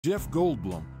Jeff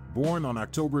Goldblum, born on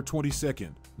October 22,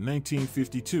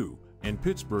 1952, in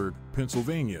Pittsburgh,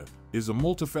 Pennsylvania, is a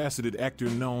multifaceted actor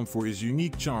known for his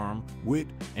unique charm, wit,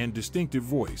 and distinctive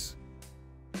voice.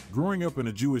 Growing up in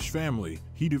a Jewish family,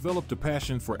 he developed a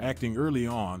passion for acting early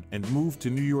on and moved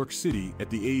to New York City at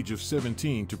the age of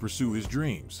 17 to pursue his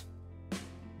dreams.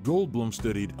 Goldblum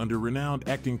studied under renowned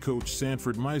acting coach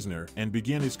Sanford Meisner and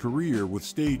began his career with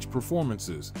stage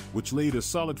performances, which laid a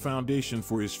solid foundation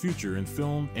for his future in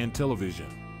film and television.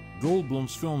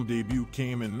 Goldblum's film debut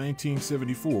came in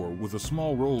 1974 with a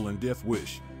small role in Death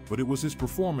Wish, but it was his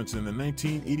performance in the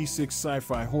 1986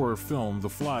 sci-fi horror film The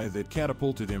Fly that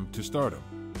catapulted him to stardom.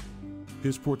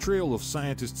 His portrayal of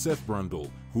scientist Seth Brundle,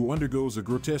 who undergoes a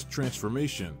grotesque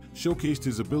transformation, showcased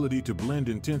his ability to blend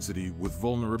intensity with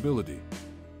vulnerability.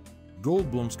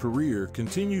 Goldblum's career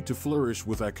continued to flourish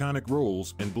with iconic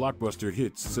roles in blockbuster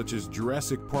hits such as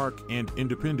Jurassic Park and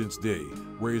Independence Day,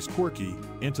 where his quirky,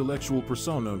 intellectual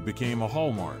persona became a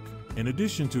hallmark. In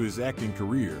addition to his acting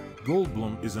career,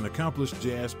 Goldblum is an accomplished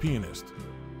jazz pianist.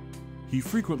 He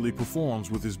frequently performs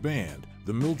with his band,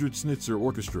 the Mildred Snitzer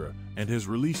Orchestra, and has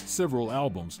released several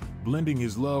albums, blending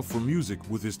his love for music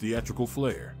with his theatrical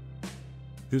flair.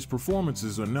 His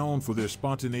performances are known for their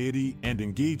spontaneity and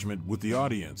engagement with the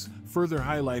audience, further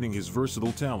highlighting his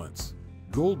versatile talents.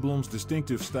 Goldblum's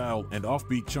distinctive style and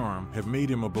offbeat charm have made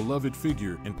him a beloved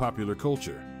figure in popular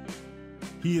culture.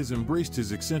 He has embraced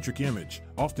his eccentric image,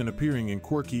 often appearing in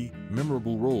quirky,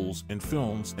 memorable roles in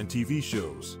films and TV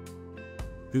shows.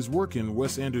 His work in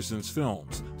Wes Anderson's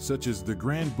films, such as The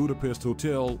Grand Budapest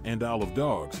Hotel and Isle of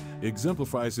Dogs,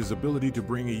 exemplifies his ability to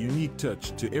bring a unique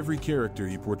touch to every character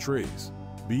he portrays.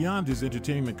 Beyond his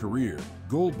entertainment career,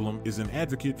 Goldblum is an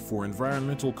advocate for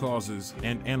environmental causes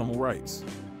and animal rights.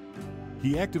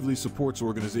 He actively supports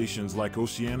organizations like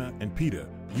Oceana and PETA,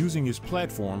 using his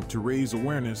platform to raise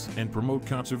awareness and promote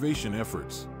conservation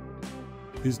efforts.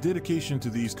 His dedication to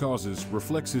these causes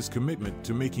reflects his commitment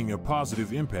to making a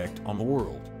positive impact on the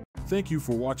world. Thank you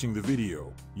for watching the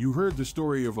video. You heard the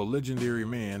story of a legendary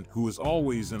man who is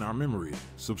always in our memory.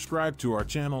 Subscribe to our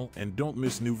channel and don't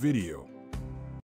miss new video.